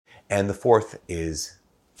And the fourth is,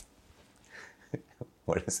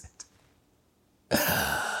 what is it?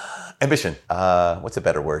 Ambition. What's a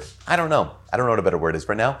better word? I don't know. I don't know what a better word is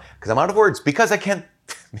right now because I'm out of words because I can't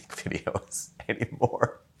make videos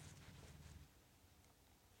anymore.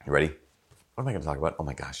 You ready? What am I going to talk about? Oh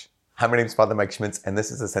my gosh. Hi, my name is Father Mike Schmitz, and this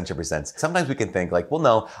is Ascension Presents. Sometimes we can think like, well,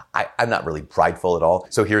 no, I'm not really prideful at all.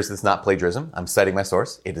 So here's this not plagiarism. I'm citing my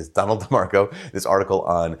source. It is Donald DeMarco, this article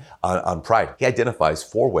on pride. He identifies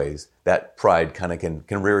 4 ways that pride kind of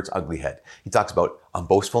can rear its ugly head. He talks about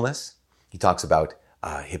boastfulness. He talks about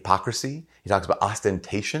hypocrisy. He talks about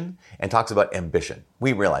ostentation and talks about ambition.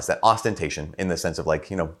 We realize that ostentation, in the sense of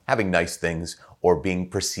like, having nice things or being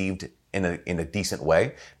perceived in a decent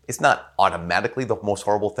way, it's not automatically the most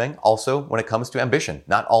horrible thing. Also, when it comes to ambition,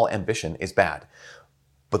 not all ambition is bad.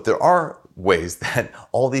 But there are ways that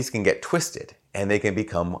all these can get twisted and they can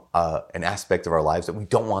become an aspect of our lives that we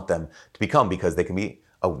don't want them to become, because they can be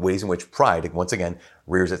ways in which pride, once again,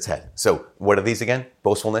 rears its head. So what are these again?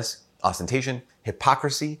 Boastfulness, ostentation,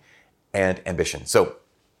 hypocrisy, and ambition. So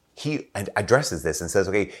he addresses this and says,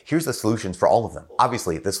 okay, here's the solutions for all of them.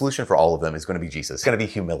 Obviously, the solution for all of them is going to be Jesus. It's going to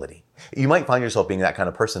be humility. You might find yourself being that kind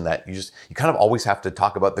of person that you kind of always have to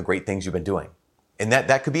talk about the great things you've been doing. And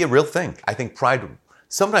that could be a real thing. I think pride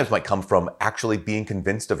sometimes might come from actually being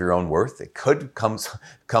convinced of your own worth. It could come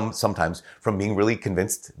sometimes from being really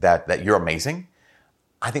convinced that you're amazing.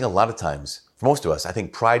 I think a lot of times, for most of us, I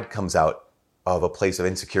think pride comes out of a place of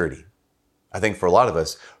insecurity. I think for a lot of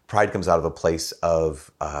us, pride comes out of a place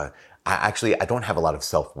of, I don't have a lot of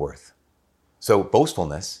self-worth. So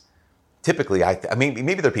boastfulness, typically, I mean,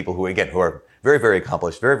 maybe there are people who are very, very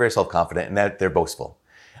accomplished, very, very self-confident, and that they're boastful.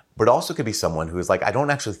 But it also could be someone who is like, I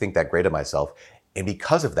don't actually think that great of myself. And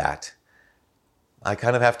because of that, I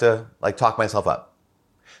kind of have to talk myself up.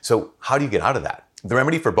 So how do you get out of that? The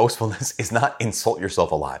remedy for boastfulness is not insult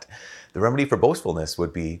yourself a lot. The remedy for boastfulness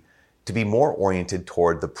would be to be more oriented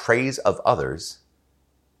toward the praise of others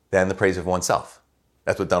than the praise of oneself.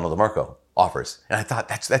 That's what Donald DeMarco offers. And I thought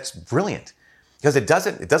that's brilliant, because it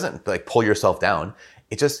doesn't pull yourself down.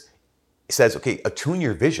 It just says, okay, attune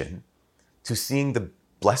your vision to seeing the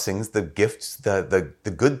blessings, the gifts, the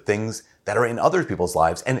good things that are in other people's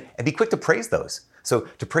lives, and be quick to praise those. So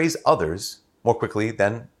to praise others more quickly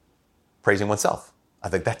than praising oneself. I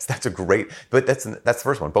think that's a great, but that's the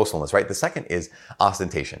first one, boastfulness, right? The second is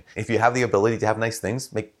ostentation. If you have the ability to have nice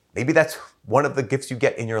things, maybe that's one of the gifts you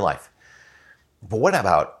get in your life. But what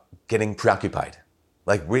about getting preoccupied?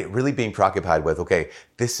 Really being preoccupied with, okay,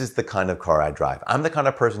 this is the kind of car I drive. I'm the kind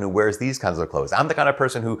of person who wears these kinds of clothes. I'm the kind of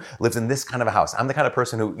person who lives in this kind of a house. I'm the kind of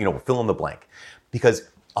person who, fill in the blank. Because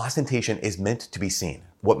ostentation is meant to be seen.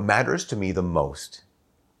 What matters to me the most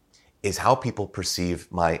is how people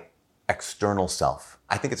perceive my external self.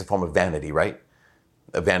 I think it's a form of vanity, right?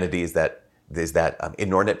 Vanity is that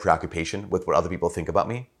inordinate preoccupation with what other people think about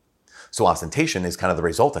me. So ostentation is kind of the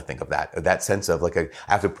result, I think, of that sense of I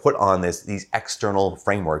have to put on these external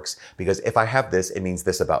frameworks, because if I have this, it means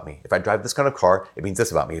this about me. If I drive this kind of car, it means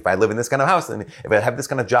this about me. If I live in this kind of house, and if I have this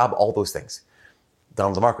kind of job, all those things.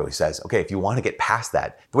 Donald DeMarco, he says, okay, if you want to get past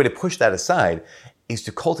that, the way to push that aside is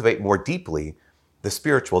to cultivate more deeply the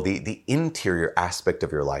spiritual, the interior aspect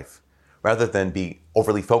of your life, rather than be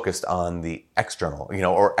overly focused on the external,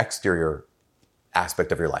 or exterior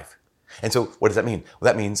aspect of your life. And so what does that mean?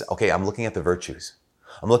 Well, that means, okay, I'm looking at the virtues.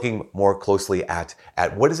 I'm looking more closely at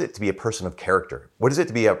what is it to be a person of character? What is it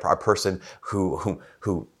to be a person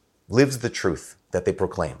who lives the truth that they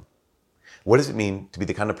proclaim? What does it mean to be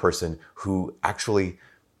the kind of person who actually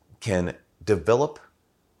can develop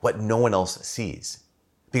what no one else sees?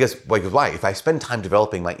 Because why? If I spend time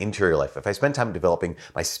developing my interior life, if I spend time developing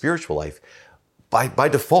my spiritual life, by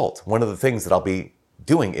default, one of the things that I'll be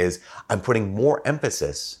doing is I'm putting more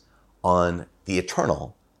emphasis on the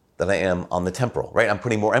eternal than I am on the temporal, right? I'm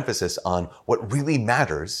putting more emphasis on what really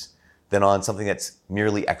matters than on something that's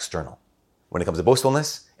merely external. When it comes to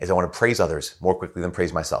boastfulness, is I want to praise others more quickly than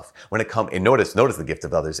praise myself. When it comes, and notice the gift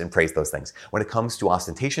of others and praise those things. When it comes to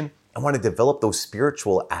ostentation, I want to develop those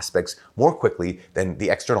spiritual aspects more quickly than the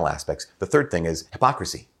external aspects. The third thing is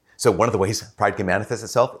hypocrisy. So one of the ways pride can manifest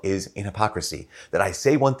itself is in hypocrisy, that I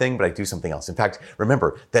say one thing, but I do something else. In fact,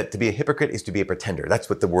 remember that to be a hypocrite is to be a pretender. That's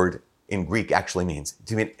what the word in Greek actually means,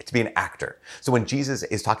 to be an actor. So when Jesus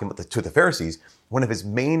is talking to the Pharisees, one of his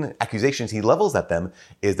main accusations he levels at them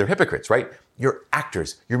is they're hypocrites, right? You're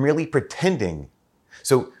actors. You're merely pretending.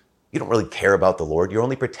 So you don't really care about the Lord. You're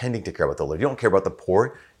only pretending to care about the Lord. You don't care about the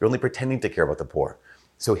poor. You're only pretending to care about the poor.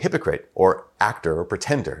 So hypocrite or actor or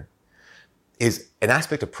pretender is an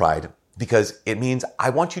aspect of pride, because it means I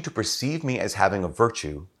want you to perceive me as having a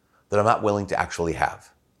virtue that I'm not willing to actually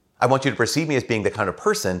have. I want you to perceive me as being the kind of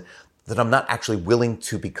person that I'm not actually willing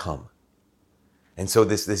to become. And so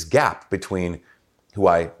this gap between who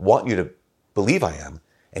I want you to believe I am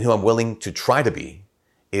and who I'm willing to try to be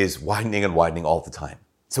is widening and widening all the time.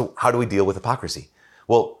 So how do we deal with hypocrisy?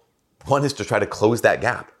 Well, one is to try to close that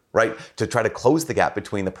gap, right? To try to close the gap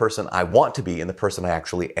between the person I want to be and the person I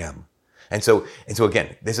actually am. And so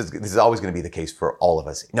again, this is always going to be the case for all of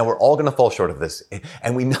us. Now, we're all going to fall short of this.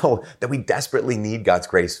 And we know that we desperately need God's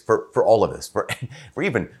grace for all of this. For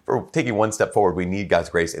taking one step forward, we need God's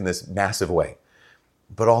grace in this massive way.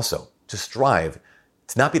 But also to strive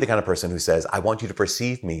to not be the kind of person who says, I want you to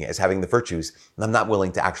perceive me as having the virtues that I'm not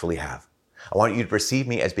willing to actually have. I want you to perceive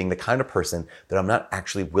me as being the kind of person that I'm not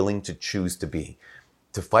actually willing to choose to be.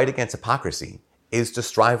 To fight against hypocrisy is to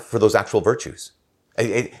strive for those actual virtues.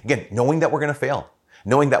 Again, knowing that we're going to fail,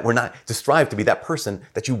 knowing that we're not, to strive to be that person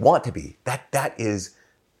that you want to be. That is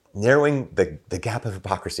narrowing the gap of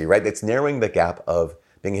hypocrisy, right? It's narrowing the gap of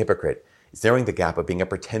being a hypocrite. It's narrowing the gap of being a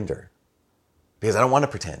pretender. Because I don't want to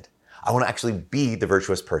pretend. I want to actually be the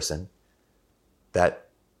virtuous person that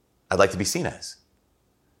I'd like to be seen as.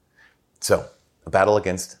 So, a battle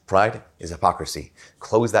against pride is hypocrisy.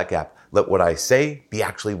 Close that gap. Let what I say be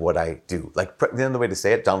actually what I do. Like the other way to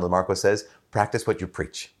say it, Donald DeMarco says, practice what you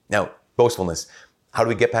preach. Now, boastfulness. How do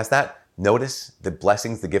we get past that? Notice the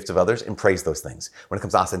blessings, the gifts of others, and praise those things. When it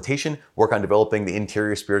comes to ostentation, work on developing the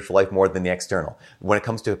interior spiritual life more than the external. When it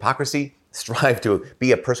comes to hypocrisy, strive to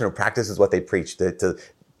be a person who practices what they preach, to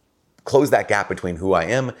close that gap between who I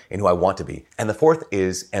am and who I want to be. And the fourth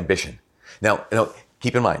is ambition. Now,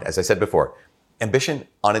 keep in mind, as I said before, ambition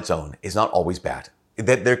on its own is not always bad.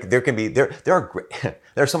 There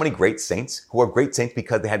are so many great saints who are great saints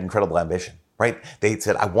because they had incredible ambition, right? They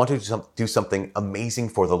said, I want to do something amazing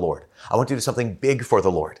for the Lord. I want to do something big for the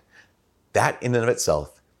Lord. That in and of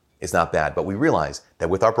itself is not bad, but we realize that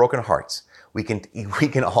with our broken hearts, we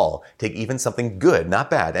can all take even something good, not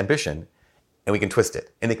bad, ambition, and we can twist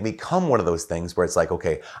it. And it can become one of those things where it's like,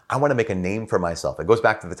 okay, I want to make a name for myself. It goes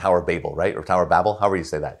back to the Tower of Babel, right? Or Tower of Babel, however you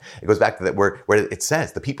say that. It goes back to that where it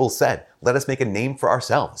says, the people said, let us make a name for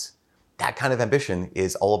ourselves. That kind of ambition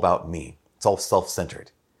is all about me. It's all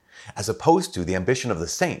self-centered. As opposed to the ambition of the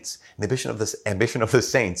saints. And the ambition of the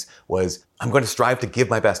saints was, I'm going to strive to give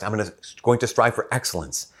my best. I'm going to strive for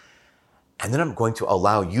excellence. And then I'm going to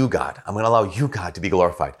allow you, God. I'm going to allow you, God, to be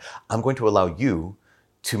glorified. I'm going to allow you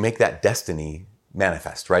to make that destiny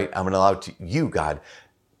manifest, right? I'm going to allow you, God,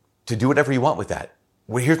 to do whatever you want with that.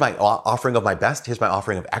 Well, here's my offering of my best. Here's my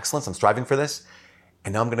offering of excellence. I'm striving for this.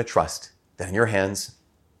 And now I'm going to trust that in your hands,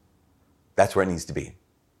 that's where it needs to be.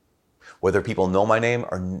 Whether people know my name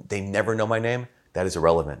or they never know my name, that is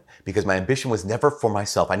irrelevant. Because my ambition was never for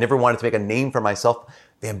myself. I never wanted to make a name for myself.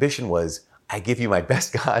 The ambition was, I give you my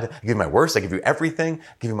best, God. I give you my worst. I give you everything.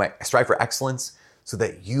 I strive for excellence so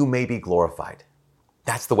that you may be glorified.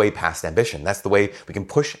 That's the way past ambition. That's the way we can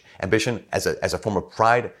push ambition as a form of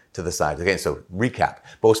pride to the side. Okay, so recap.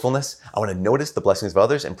 Boastfulness, I want to notice the blessings of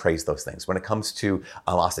others and praise those things. When it comes to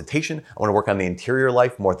ostentation, I want to work on the interior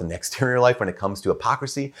life more than the exterior life. When it comes to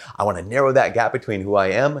hypocrisy, I want to narrow that gap between who I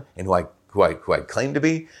am and who I claim to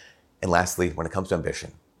be. And lastly, when it comes to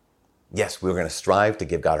ambition, yes, we're going to strive to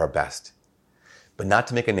give God our best, but not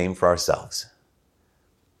to make a name for ourselves.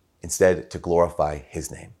 Instead, to glorify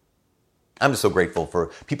His name. I'm just so grateful for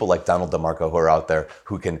people like Donald DeMarco who are out there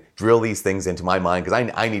who can drill these things into my mind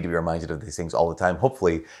because I need to be reminded of these things all the time.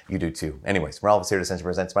 Hopefully you do too. Anyways, we're all here to Essential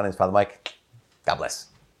Presents. My name is Father Mike. God bless.